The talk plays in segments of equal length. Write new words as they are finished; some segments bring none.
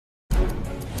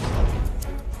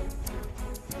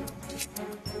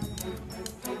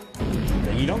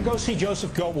don't go see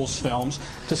Joseph Goebbels' films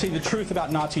to see the truth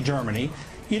about Nazi Germany.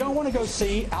 You don't want to go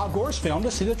see Al Gore's film to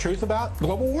see the truth about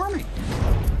global warming.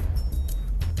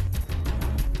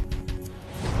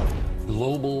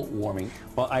 Global warming.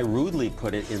 Well, I rudely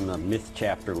put it in the myth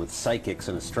chapter with psychics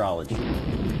and astrology.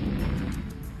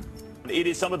 It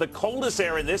is some of the coldest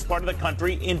air in this part of the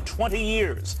country in 20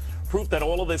 years. Proof that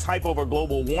all of this hype over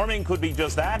global warming could be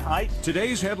just that, hype.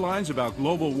 Today's headlines about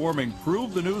global warming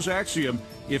prove the news axiom,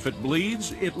 if it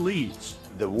bleeds, it leads.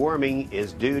 The warming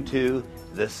is due to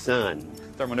the sun.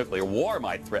 Thermonuclear war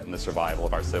might threaten the survival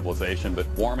of our civilization, but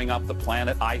warming up the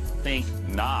planet, I think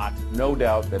not. No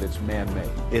doubt that it's man-made.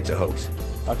 It's a hoax.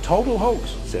 A total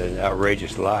hoax. It's an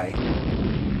outrageous lie.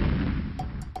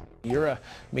 You're a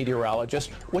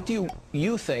meteorologist. What do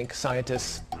you think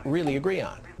scientists really agree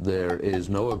on? There is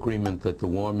no agreement that the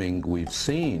warming we've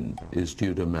seen is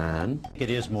due to man.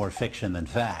 It is more fiction than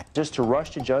fact. Just to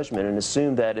rush to judgment and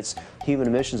assume that it's human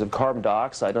emissions of carbon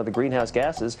dioxide and other greenhouse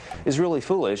gases is really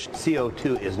foolish.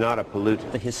 CO2 is not a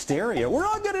pollutant. The hysteria, we're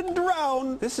all going to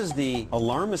drown. This is the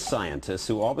alarmist scientists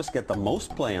who always get the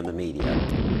most play on the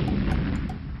media.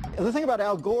 The thing about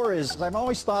Al Gore is I've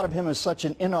always thought of him as such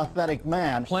an inauthentic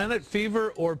man. Planet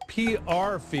fever or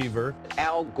PR fever?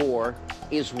 Al Gore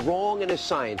is wrong in his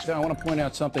science. I want to point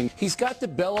out something. He's got the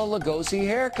Bela Lugosi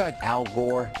haircut. Al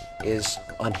Gore is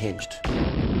unhinged.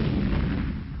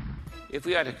 If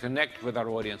we are to connect with our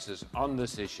audiences on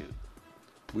this issue,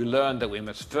 we learned that we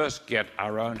must first get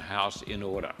our own house in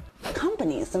order.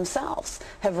 Companies themselves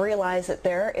have realized that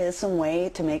there is some way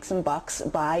to make some bucks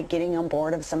by getting on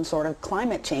board of some sort of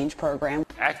climate change program.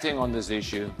 Acting on this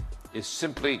issue is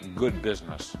simply good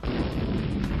business.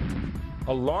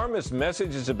 Alarmist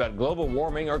messages about global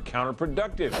warming are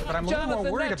counterproductive. But I'm a little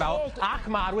more worried about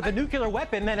Ahmad with a nuclear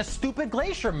weapon than a stupid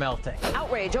glacier melting.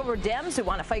 Outrage over Dems who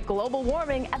want to fight global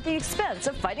warming at the expense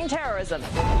of fighting terrorism.